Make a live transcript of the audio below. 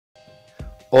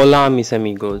Hola mis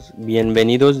amigos,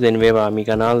 bienvenidos de nuevo a mi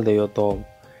canal de YouTube.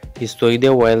 Estoy de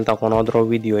vuelta con otro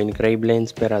video increíble e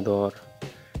inspirador.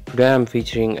 Today I'm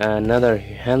featuring another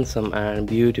handsome and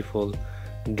beautiful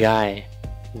guy,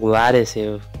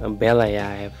 Vladislav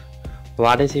Belyaev.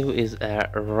 Vladislav is a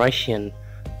Russian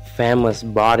famous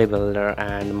bodybuilder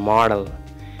and model.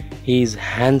 He is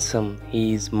handsome,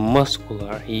 he is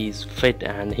muscular, he is fit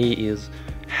and he is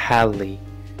healthy.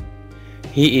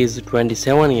 He is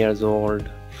 27 years old,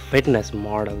 fitness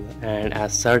model and a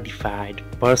certified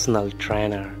personal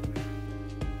trainer.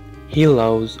 He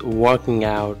loves working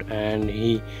out and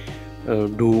he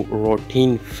do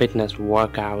routine fitness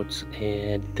workouts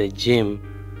at the gym.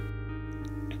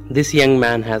 This young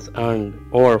man has earned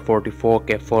over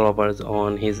 44k followers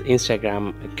on his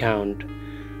Instagram account.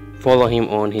 Follow him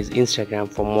on his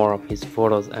Instagram for more of his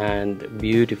photos and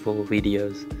beautiful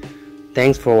videos.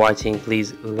 Thanks for watching.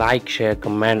 Please like, share,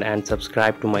 comment and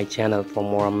subscribe to my channel for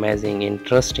more amazing,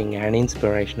 interesting and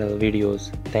inspirational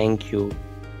videos. Thank you.